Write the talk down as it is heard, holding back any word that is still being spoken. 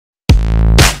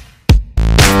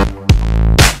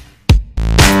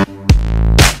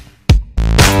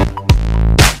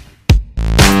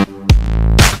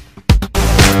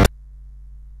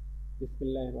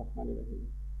বিসমিল্লাহির রহমানির রহিম।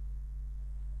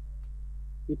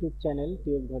 YouTube channel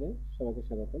tube ঘরে সবাইকে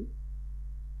স্বাগতম।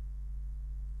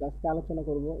 আজকে আলোচনা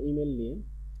করব ইমেল নিয়ে।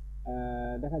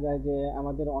 দেখা যায় যে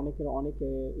আমাদের অনেকের অনেক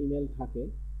ইমেল থাকে,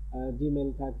 জিমেল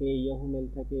থাকে, ইয়াহু মেল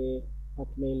থাকে,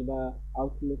 হটমেইল বা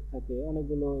আউটলুক থাকে,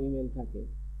 অনেকগুলো ইমেল থাকে।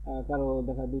 কারো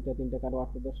দেখা দুইটা তিনটা, কারো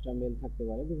 8-10টা মেল থাকতে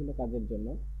পারে বিভিন্ন কাজের জন্য।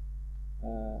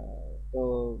 তো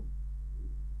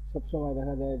সবসময়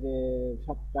দেখা যায় যে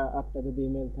 7টা 8টা যদি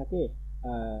ইমেল থাকে,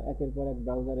 একের পর এক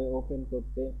ব্রাউজারে ওপেন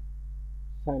করতে,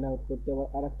 সাইন আউট করতে, আবার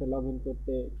আরেকটা লগ ইন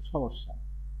করতে একটু সমস্যা,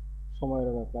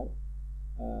 সময়ের ব্যাপার।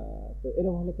 তো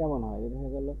এরকম হলে কেমন হয়, যে দেখা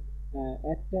গেল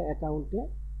একটা অ্যাকাউন্টে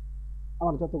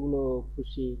আমার যতগুলো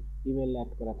খুশি ইমেল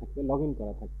অ্যাড করা থাকবে, লগ ইন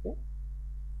করা থাকবে,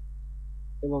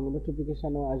 এবং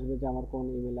নোটিফিকেশনও আসবে যে আমার কোন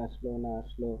ইমেল আসলো না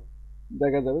আসলো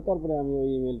দেখা যাবে। তারপরে আমি ওই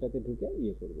ইমেলটাতে ঢুকে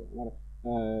করব, আমার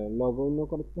লগ ইনও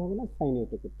করতে হবে না, সাইন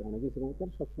আউটও করতে হবে না, কিছু করতে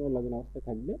হবে, সবসময় লগ ইন অবস্থায়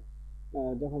থাকবে।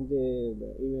 যখন যে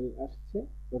ইমেল আসছে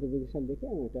নোটিফিকেশন দেখে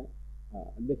আমি এটা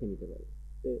দেখে নিতে পারি।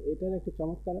 তো এটার একটা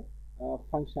চমৎকার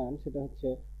ফাংশন, সেটা হচ্ছে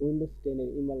উইন্ডোজ 10 এর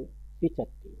ইমেল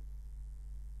ফিচারটি।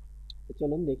 তো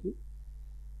চলুন দেখি।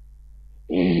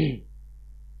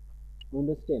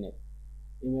 উইন্ডোজ 10 এর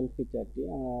ইমেল ফিচারটি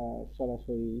আমরা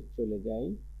সরাসরি চলে যাই,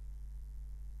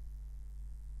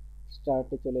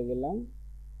 স্টার্টে চলে গেলাম।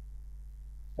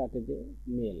 স্টার্টে যে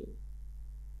মেল,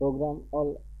 প্রোগ্রাম, অল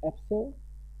অ্যাপসে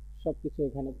সবকিছু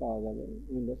এখানে পাওয়া যাবে।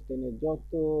 উইন্ডোজ 10 এর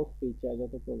যত ফিচার,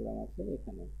 যত প্রোগ্রাম আছে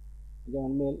এখানে,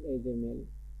 যেমন মেল, এই যে মেল,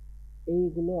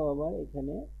 এইগুলো আবার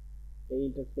এখানে এই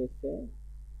ইন্টারফেসে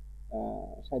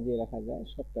সাজিয়ে রাখা যায়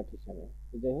শর্টকাট হিসাবে।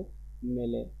 তো যাই হোক,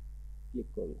 মেলে ক্লিক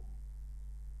করলাম,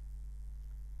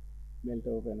 মেলটা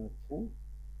ওপেন হচ্ছে।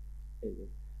 এই যে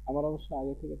আমার অবশ্য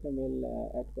আগে থেকে একটা মেল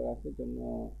অ্যাড করা আছে, জন্য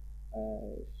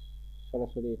আহ,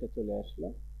 সরাসরি এটা চলে আসলো।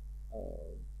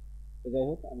 আহ, তো যাই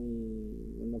হোক, আমি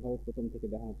অন্যভাবে প্রথম থেকে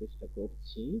দেখানোর চেষ্টা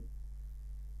করছি।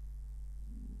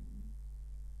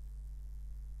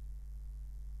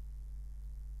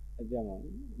 যেমন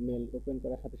মেল ওপেন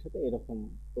করার সাথে সাথে এরকম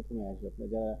প্রথমে আসবে। আপনি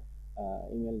যারা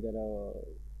ইমেল, যারা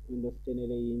উইন্ডোজ 10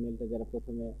 এর এই ইমেলটা যারা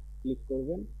প্রথমে ক্লিক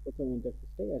করবেন, প্রথম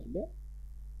ইন্টারফেসটাই আসবে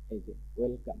এই যে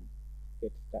ওয়েলকাম,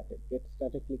 গেট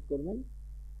স্টার্টে ক্লিক করবেন।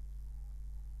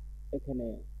 এখানে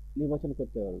নির্বাচন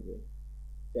করতে পারবে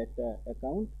যে একটা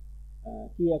অ্যাকাউন্ট,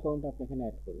 কি অ্যাকাউন্ট আপনি এখানে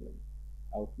অ্যাড করবেন,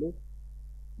 আউটলুক,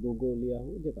 গুগল,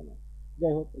 ইয়াহু, যে কোনো।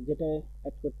 যাই হোক, যেটা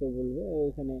অ্যাড করতে বলবে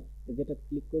ওইখানে যেটা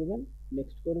ক্লিক করবেন,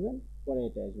 নেক্সট করবেন, পরে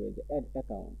এটা আসবে যে অ্যাড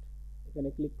অ্যাকাউন্ট, এখানে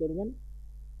ক্লিক করবেন,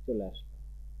 চলে আসবে।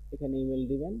 এখানে ইমেল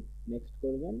দিবেন, নেক্সট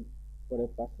করবেন, পরে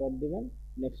পাসওয়ার্ড দিবেন,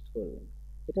 নেক্সট করবেন।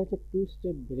 এটা হচ্ছে 2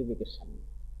 স্টেপ ভেরিফিকেশন।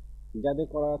 যাদের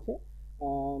করা আছে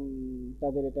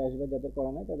তাদের এটা আসবে, যাদের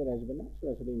করা নাই তাদের আসবে না,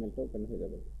 সরাসরি ইমেলটা ওপেন হয়ে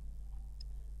যাবে।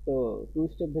 তো 2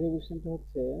 স্টেপ ভেরিফিকেশনটা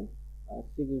হচ্ছে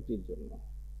সিকিউরিটির জন্য।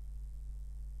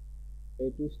 এই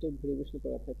 2 স্টেপ ভেরিফিকেশন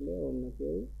করা থাকলে অন্য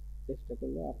কেউ চেষ্টা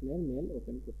করলে আপনার মেল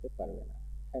ওপেন করতে পারবে না,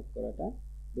 হ্যাক করাটা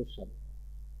দুঃসাধ্য।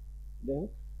 যাই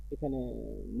হোক, এখানে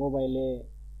মোবাইলে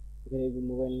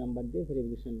মোবাইল নাম্বার দিয়ে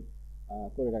ভেরিফিকেশন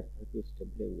করে রাখতে হয়, 2 স্টেপ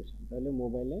ভেরিফিকেশন। তাহলে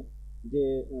মোবাইলে যে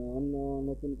অন্য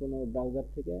নতুন কোনো ব্রাউজার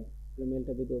থেকে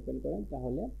মেলটা যদি ওপেন করেন,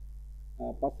 তাহলে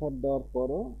পাসওয়ার্ড দেওয়ার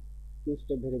পরও 2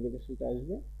 স্টেপ ভেরিফিকেশনটা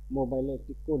আসবে। মোবাইলে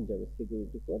একটি কোড যাবে,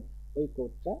 সিকিউরিটি কোড, ওই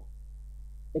কোডটা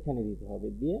এখানে দিতে হবে,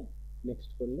 দিয়ে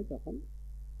নেক্সট করলে তখন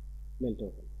মেলটা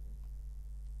ওপেন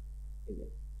হয়ে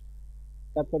যাবে।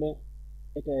 তারপরে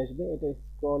এটা আসবে, এটা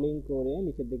স্ক্রলিং করে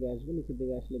নিচের দিকে আসবে, নিচের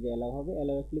দিকে আসলে যে অ্যালাউ হবে,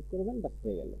 অ্যালাউ ক্লিক করবেন, বাস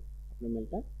হয়ে গেল, আপনার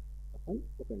মেলটা তখন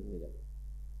ওপেন হয়ে যাবে।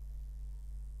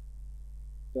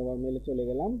 তো আবার মেলে চলে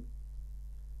গেলাম।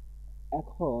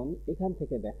 এখন এখান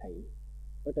থেকে দেখাই,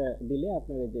 ওটা দিলে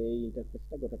আপনার যে এই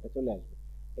ইন্টারফেসটা গোটাটা চলে আসবে।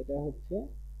 এটা হচ্ছে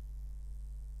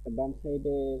বাম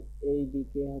সাইডে, এই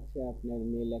দিকে হচ্ছে আপনার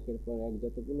মেল, একের পর এক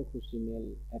যতগুলো খুশি মেল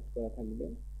অ্যাড করা থাকবে।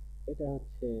 এটা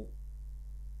হচ্ছে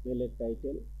মেলের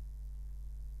টাইটেল,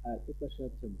 আর এপাশে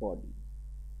হচ্ছে বডি।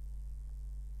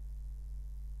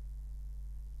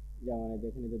 যেমন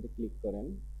যেখানে যদি ক্লিক করেন,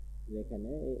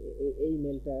 যেখানে এই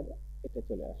মেলটার এটা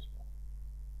চলে আসবে।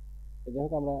 যাই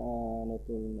হোক, আমরা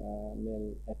নতুন মেল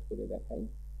অ্যাড করে দেখাই।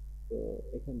 তো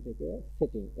এখান থেকে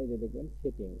সেটিং, এই যে দেখবেন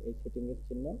সেটিং, এই সেটিং এর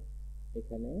চিহ্ন,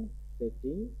 এখানে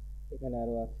সেটিং, এখানে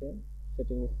আরো আছে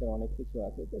সেটিং এর অনেক কিছু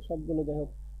আছে। তো সবগুলো যাই হোক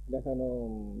দেখানো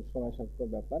সময় সাপেক্ষ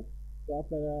ব্যাপার। তো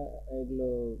আপনারা এগুলো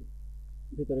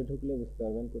ভিতরে ঢুকলে বুঝতে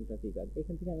পারবেন কোনটা কি কাজ।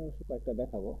 এখান থেকে আমি অবশ্য কয়েকটা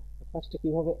দেখাবো। ফার্স্টে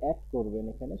কিভাবে অ্যাড করবেন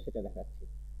এখানে সেটা দেখাচ্ছি।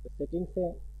 তো সেটিংসে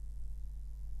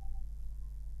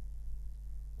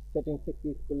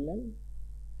ক্লিক করলেন,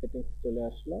 সেটিংস চলে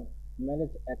আসলো,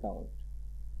 ম্যানেজ অ্যাকাউন্ট।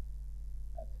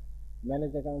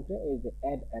 ম্যানেজ অ্যাকাউন্টে এই যে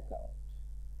অ্যাড অ্যাকাউন্ট,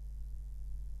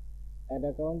 অ্যাড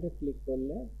অ্যাকাউন্টে ক্লিক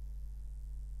করলে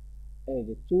এই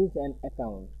যে চুজ অ্যান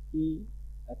অ্যাকাউন্ট কি,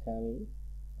 আচ্ছা আমি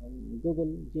গুগল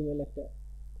জিমেল একটা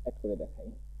অ্যাড করে দেখাই।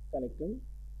 কানেক্টিং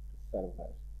সার্ভার,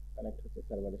 কানেক্ট হচ্ছে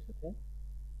সার্ভারের সাথে।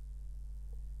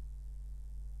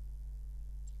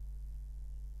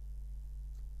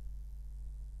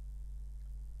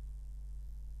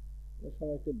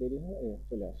 সময় একটু দেরি হয়,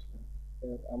 চলে আসলো।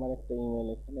 আমার একটা ইমেল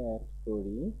এখানে অ্যাড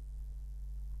করি।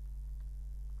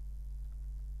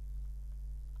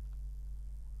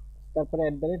 তারপরে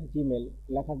 @জিমেল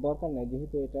লেখার দরকার নাই,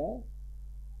 যেহেতু এটা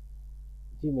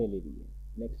জিমেলই দিয়ে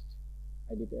নেক্সট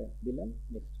আইডিটা দিলাম,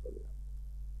 নেক্সট করলাম।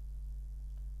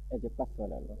 এই যে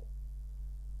পাসওয়ার্ড আলো,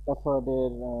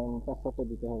 পাসওয়ার্ডটা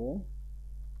দিতে হবে।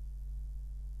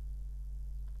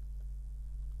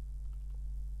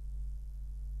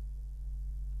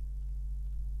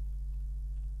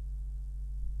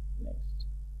 নেক্সট।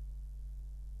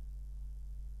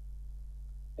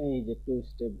 এই যে টু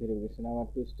স্টেপ ভেরিফিকেশন, আমার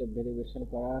টু স্টেপ ভেরিফিকেশন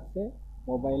করা আছে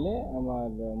মোবাইলে। আমার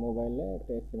মোবাইলে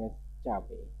একটা এসএমএস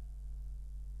যাবে,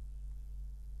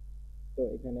 তো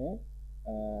এখানে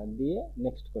দিয়ে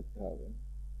নেক্সট করতে হবে।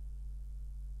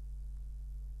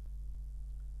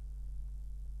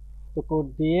 তো কোড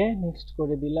দিয়ে নেক্সট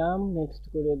করে দিলাম। নেক্সট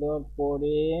করে দেওয়ার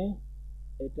পরে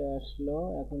এটা আসলো,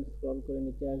 এখন স্ক্রল করে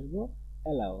নিচে আসবো,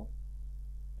 অ্যালাউ,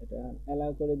 এটা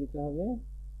অ্যালাউ করে দিতে হবে।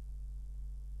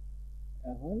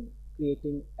 এখন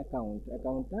ক্রিয়েটিং অ্যাকাউন্ট,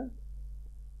 অ্যাকাউন্টটা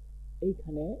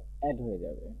এইখানে অ্যাড হয়ে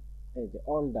যাবে। এই যে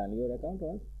all done, your account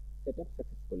was set up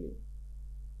successfully.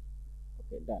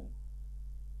 ওকে, ডান।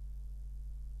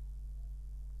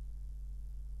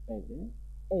 এই যে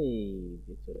এই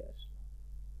যে চলে আসলো।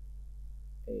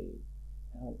 এই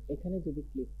এখন এখানে যদি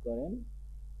ক্লিক করেন,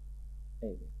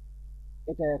 এই যে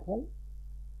এটা এখন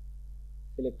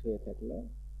সিলেক্ট হয়ে থাকলো।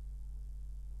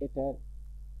 এটার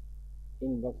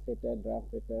ইনবক্স, এটা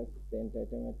ড্রাফট, এটা সেন্ট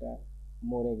আইটেম, এটা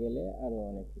মরে গেলে আরো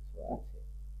অনেক কিছু আছে।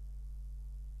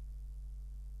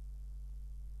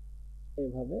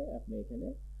 এইভাবে আপনি এখানে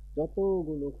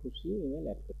যতগুলো খুশি ইমেল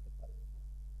অ্যাড করতে পারবেন।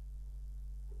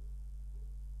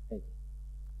 এই যে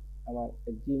আমার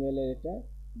জিমেলের এটা,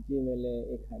 জিমেলে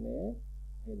এখানে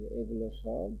এই যে এগুলো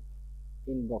সব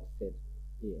ইনবক্সের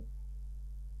ইয়ে।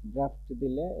 ড্রাফট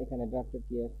দিলে এখানে ড্রাফটে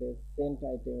কি আছে, সেন্ট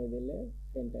আইটেমে দিলে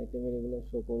সেন্ট আইটেমের এগুলো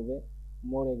শো করবে।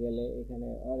 মরে গেলে এখানে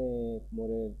অনেক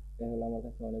মরে, দেখা হলো আমার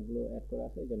কাছে অনেকগুলো অ্যাড করা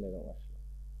আছে, এই জন্য এরকম আসলো।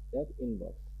 দেখ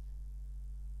ইনবক্স,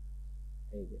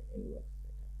 এই যে ইনবক্স,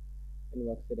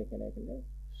 ইনবক্সের এখানে এখানে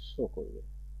শো করবে।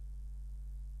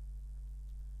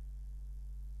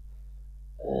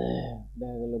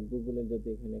 দেখা গেল গুগলে যদি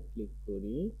এখানে ক্লিক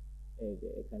করি, এই যে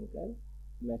এখানকার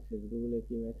মেসেজ, গুগলে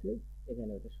কি মেসেজ,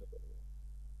 এখানে ওটা শো করবে।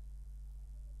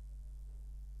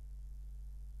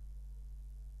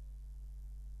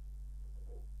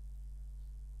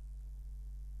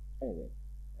 এই যে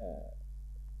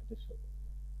এটা শো করবে।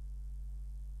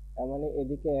 তার মানে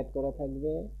এদিকে অ্যাড করা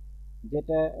থাকবে,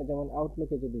 যেটা যেমন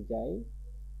আউটলুকে যদি যাই,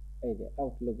 এই যে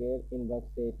আউটলুকের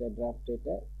ইনবক্সে এটা, ড্রাফট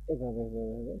এটা, এভাবে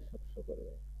এভাবে সব শো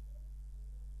করবে।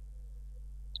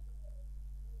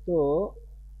 তো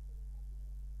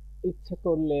ইচ্ছা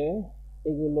করলে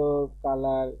এগুলোর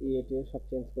কালার ইয়েতে সব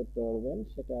চেঞ্জ করতে পারবেন,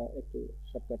 সেটা একটু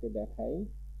শর্টকাটে দেখাই।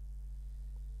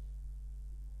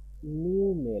 নিউ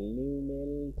মেল, নিউ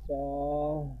মেলটা,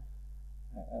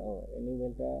 ও নিউ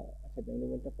মেলটা, আচ্ছা নিউ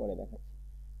মেলটা পরে দেখাচ্ছি।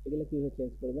 এগুলো কিভাবে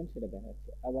চেঞ্জ করবেন সেটা দেখাচ্ছি।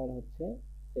 আবার হচ্ছে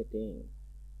সেটিং,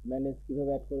 ম্যানেজ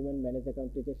কিভাবে অ্যাড করবেন, ম্যানেজ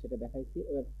অ্যাকাউন্ট ডিটেইলস সেটা দেখাইছি।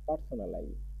 এবার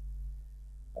পার্সোনালাইজ,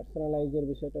 পার্সোনালাইজের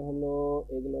বিষয়টা হলো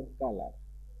এগুলোর কালার।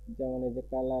 যেমন এই যে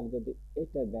কালার যদি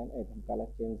এটা দেন, এখন কালার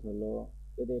চেঞ্জ হলো।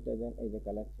 যদি এটা দেন, এই যে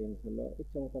কালার চেঞ্জ হলো।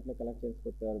 ইচ্ছা মতো আপনি কালার চেঞ্জ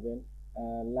করতে পারবেন।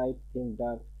 লাইট থিম,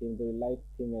 ডার্ক থিম, যদি লাইট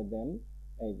থিমে দেন,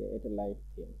 এই যে এটা লাইট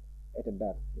থিম, এটা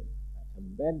ডার্ক থিম। আচ্ছা,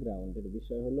 ব্যাকগ্রাউন্ডের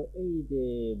বিষয় হলো এই যে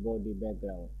বডি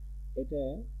ব্যাকগ্রাউন্ড, এটা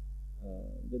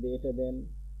যদি এটা দেন,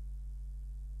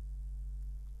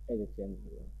 এই যে চেঞ্জ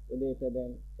হলো। যদি এটা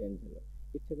দেন, চেঞ্জ হলো।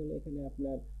 ইচ্ছা করলে এখানে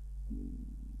আপনার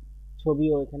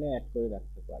ছবিও এখানে অ্যাড করে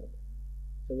রাখতে পারবেন।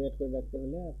 ছবি অ্যাড করে রাখতে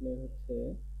হলে আপনি হচ্ছে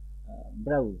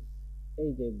ব্রাউজ, এই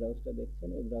যে ব্রাউজটা দেখছেন,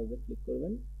 এই ব্রাউজে ক্লিক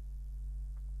করবেন।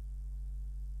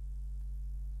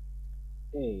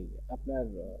 এই আপনার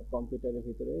কম্পিউটারের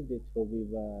ভিতরে যে ছবি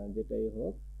বা যেটাই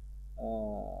হোক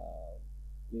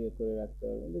ইয়ে করে রাখতে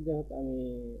পারবেন। যাই হোক আমি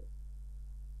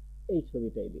এই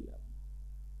ছবিটাই দিলাম।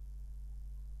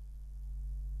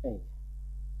 এই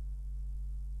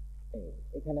এই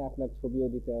এখানে আপনার ছবিও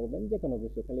দিতে পারবেন, যে কোনো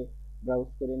কিছু, খালি ব্রাউজ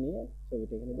করে নিয়ে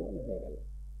ছবিটা এখানে দেবেন, হয়ে গেল।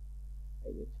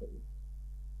 এই যে ছবি,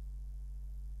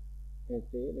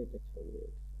 এটা ছবি।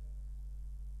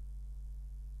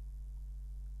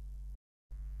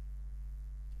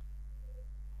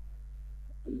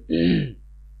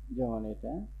 যেমন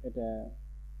এটা এটা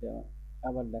যেমন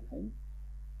আবার দেখাই,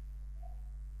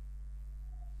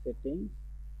 সেটিংস,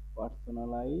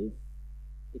 পার্সোনালাইজ,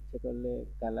 ইচ্ছে করলে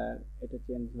কালার এটা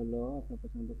চেঞ্জ হলো, আপনার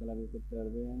পছন্দ কালার করতে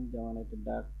পারবেন। যেমন এটা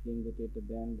ডার্ক থিম, যদি এটা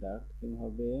দেন ডার্ক থিম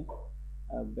হবে।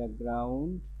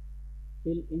 ব্যাকগ্রাউন্ড,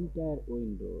 ফিল ইন্টায়ার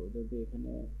উইন্ডো, যদি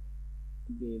এখানে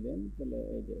দিয়ে দেন তাহলে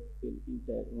এই যে ফিল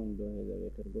ইন্টায়ার উইন্ডো হয়ে যাবে,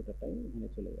 এটার গোটাটাই এখানে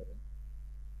চলে যাবে,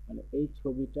 মানে এই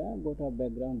ছবিটা গোটা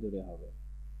ব্যাকগ্রাউন্ড জুড়ে হবে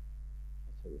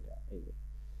এই ছবিটা, এই যে।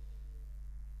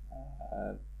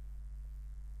 আর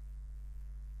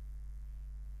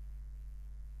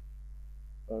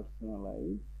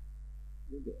পার্সোনালাইজ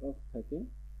যদি অফ থাকে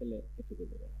তাহলে এটুকু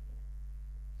দেবে,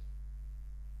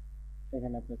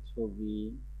 এখানে আপনার ছবি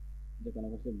যে কোনো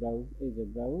কিছু ব্রাউজ, এই যে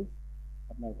ব্রাউজ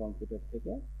আপনার কম্পিউটার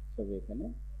থেকে ছবি এখানে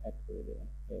অ্যাড করে দেবেন,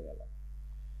 হয়ে গেল।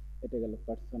 এটা গেল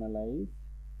পার্সোনালাইজ।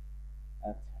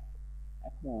 আচ্ছা,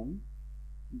 এখন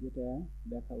যেটা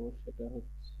দেখাবো সেটা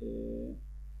হচ্ছে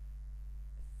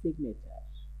সিগনেচার।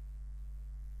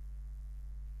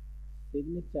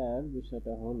 সিগনেচার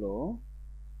বিষয়টা হলো,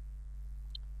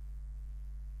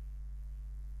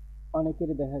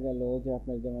 অনেকেরই দেখা গেল যে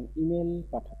আপনার যেমন ইমেল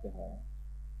পাঠাতে হয়,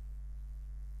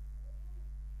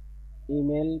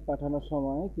 ইমেল পাঠানোর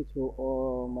সময় কিছু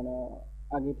মানে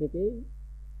আগে থেকেই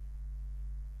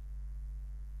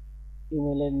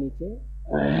ইমেলের নিচে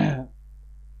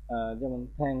যেমন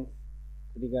থ্যাঙ্কস,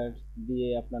 রিগার্ডস দিয়ে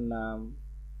আপনার নাম,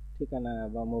 ঠিকানা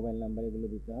বা মোবাইল নাম্বার এগুলো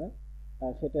দিতে হয়।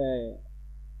 সেটা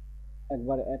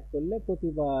একবার অ্যাড করলে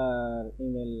প্রতিবার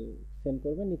ইমেল সেন্ড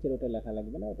করবে, নিচের ওটা লেখা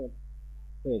লাগবে না, ওটা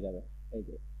হয়ে যাবে। এই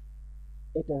যে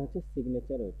এটা হচ্ছে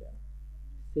সিগনেচার, ওইটা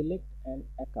সিলেক্ট অ্যান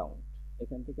অ্যাকাউন্ট,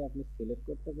 এখান থেকে আপনি সিলেক্ট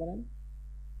করতে পারেন,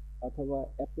 অথবা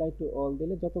অ্যাপ্লাই টু অল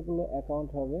দিলে যতগুলো অ্যাকাউন্ট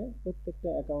হবে প্রত্যেকটা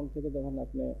অ্যাকাউন্ট থেকে যখন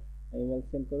আপনি ইমেল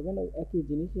সেন্ড করবেন ওই একই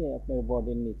জিনিসই আপনার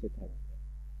বডির নিচে থাকবে।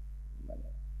 মানে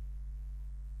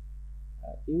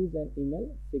use an email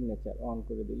signature on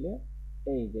করে দিলে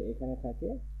এই যে এখানে থাকে,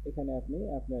 এখানে আপনি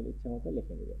আপনার ইচ্ছা মতো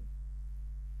লিখে নেবেন।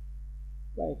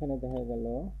 বা এখানে দেখা গেল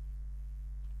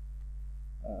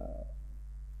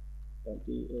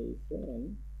 28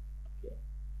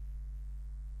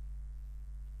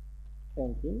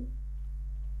 থ্যাংক ইউ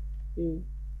ইউ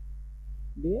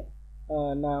দিয়ে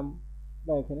নাম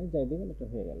বা এখানে যাই দিবেন, এটা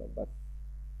হয়ে গেল বাস।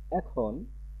 এখন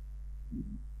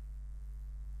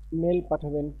মেল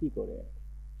পাঠাবেন কি করে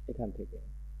এখান থেকে,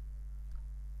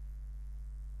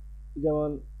 যেমন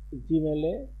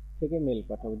জিমেলে থেকে মেল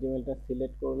পাঠাবো, জিমেলটা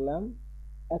সিলেক্ট করলাম।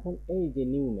 এখন এই যে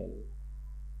নিউ মেল,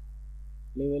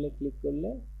 নিউ মেলে ক্লিক করলে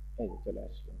এই যে চলে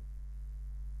আসলো,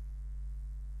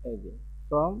 এই যে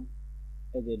ফ্রম,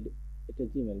 এই যে এটা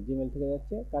জিমেল, জিমেল থেকে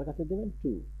যাচ্ছে কার কাছে দেবেন,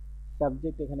 টু।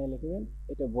 সাবজেক্ট এখানে লিখবেন,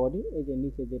 এটা বডি, এই যে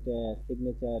নিচে যেটা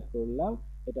সিগনেচার করলাম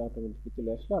এটা অটোমেটিক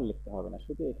চলে আসলো, আর লিখতে হবে না,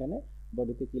 শুধু এখানে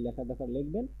বডিতে কি লেখা দরকার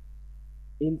লিখবেন।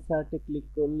 ইনসার্টে ক্লিক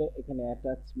করলে এখানে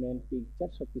অ্যাটাচমেন্ট, পিকচার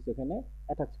সবকিছু এখানে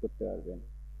অ্যাটাচ করতে পারবেন।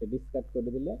 ডিসকার্ড করে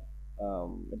দিলে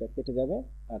এটা কেটে যাবে,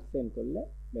 আর সেন্ড করলে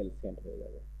মেল সেন্ড হয়ে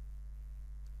যাবে।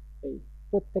 এই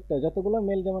প্রত্যেকটা যতগুলো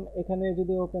মেল, যেমন এখানে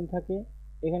যদি ওপেন থাকে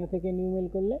এখানে থেকে নিউ মেল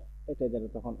করলে এটা যাবে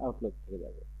তখন আউটলুক থেকে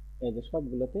যাবে। এই যে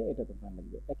সবগুলোতে এটা তো ভালো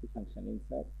লাগবে, একই ফাংশন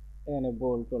ইনসার্ট, এখানে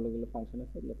বোল্ড টোল এগুলো ফাংশন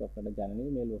আছে, এগুলো তো আপনারা জানেনই,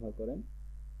 মেল ব্যবহার করেন।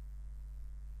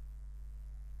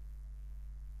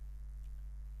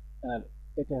 আর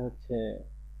এটা হচ্ছে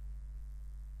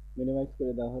মিনিমাইজ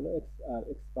করে দেওয়া হলো, আর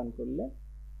এক্সপান্ড করলে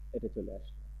এটা চলে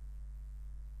আসলো।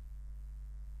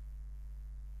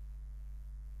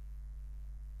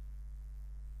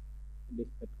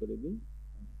 ডিসকার্ড করে দিই,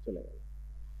 চলে গেল।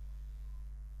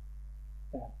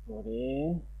 তারপরে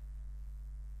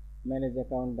ম্যানেজ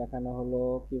অ্যাকাউন্ট দেখানো হলো,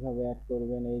 কিভাবে অ্যাড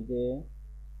করবেন, এই যে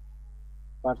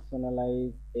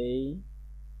পার্সোনালাইজ, এই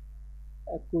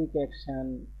কুইক অ্যাকশন,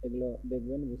 এগুলো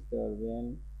দেখবেন বুঝতে পারবেন।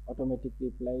 অটোমেটিক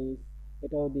রিপ্লাইস,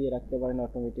 এটাও দিয়ে রাখতে পারেন,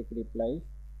 অটোমেটিক রিপ্লাই,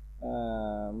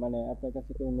 মানে আপনার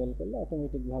কাছে কেউ মেল করলে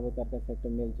অটোমেটিক ভাবে তার কাছে একটা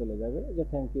মেল চলে যাবে যে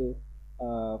thank you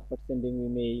for sending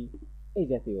email, এই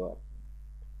জাতীয় আর কি।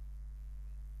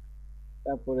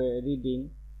 তারপরে রিডিং,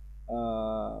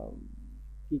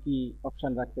 কি কি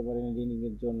অপশন রাখতে পারেন রিডিং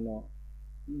এর জন্য,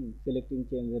 selecting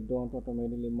change don't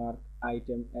automatically mark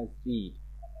item as read,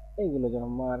 এইগুলো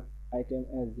যেমন মার্ক আইটেম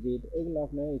অ্যাজ রিড, এগুলো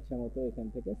আপনার ইচ্ছা মতো এখান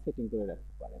থেকে সেটিং করে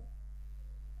রাখতে পারেন।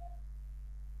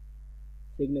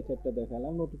 সিগনেচারটা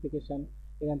দেখালাম, নোটিফিকেশন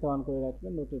এখান থেকে অন করে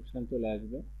রাখবেন, নোটিফিকেশন চলে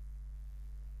আসবে।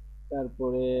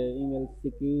 তারপরে ইমেল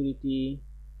সিকিউরিটি,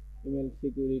 ইমেল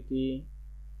সিকিউরিটি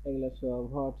এগুলো সব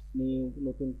হোয়াটস নিউ,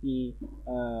 নতুন কি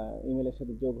ইমেলের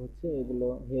সাথে যোগ হচ্ছে, এগুলো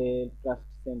help, trust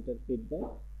centre, feedback,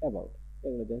 about,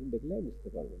 এগুলো দেখলে বুঝতে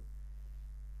পারবেন।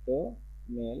 তো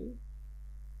মেল,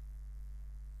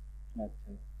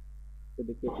 আচ্ছা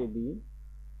যদি কেটে দিই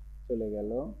চলে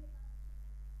গেল।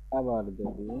 আবার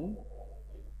যদি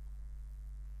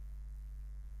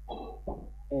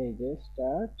এই যে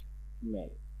স্টার্ট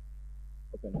মেল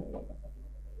ওপেন হয়ে গেল।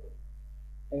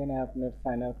 এখানে আপনার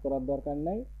সাইন আউট করার দরকার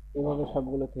নাই, এভাবে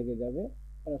সবগুলো থেকে যাবে,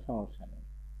 কোনো সমস্যা নেই।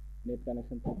 নেট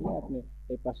কানেকশন থাকলে আপনি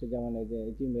এই পাশে যেমন এই যে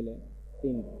জিমেলে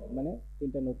মানে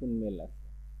তিনটা নতুন মেল আছে,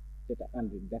 যেটা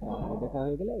আনরিড দেখা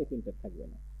হয়ে গেলে এই তিনটা থাকবে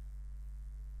না।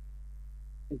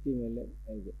 জিমেলে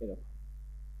এই যে এরকম।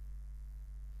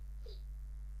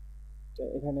 তো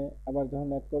এখানে আবার যখন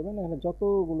অ্যাড করবেন, এখানে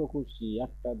যতগুলো খুশি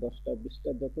 8টা 10টা 20টা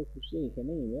যত খুশি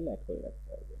এখানে ইমেল অ্যাড করে রাখতে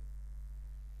হবে।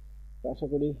 তো আশা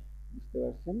করি বুঝতে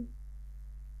পারছেন।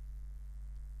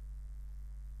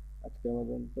 আজকের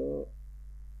পর্যন্ত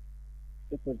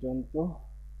এ পর্যন্ত।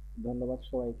 ধন্যবাদ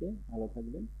সবাইকে, ভালো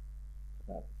থাকবেন।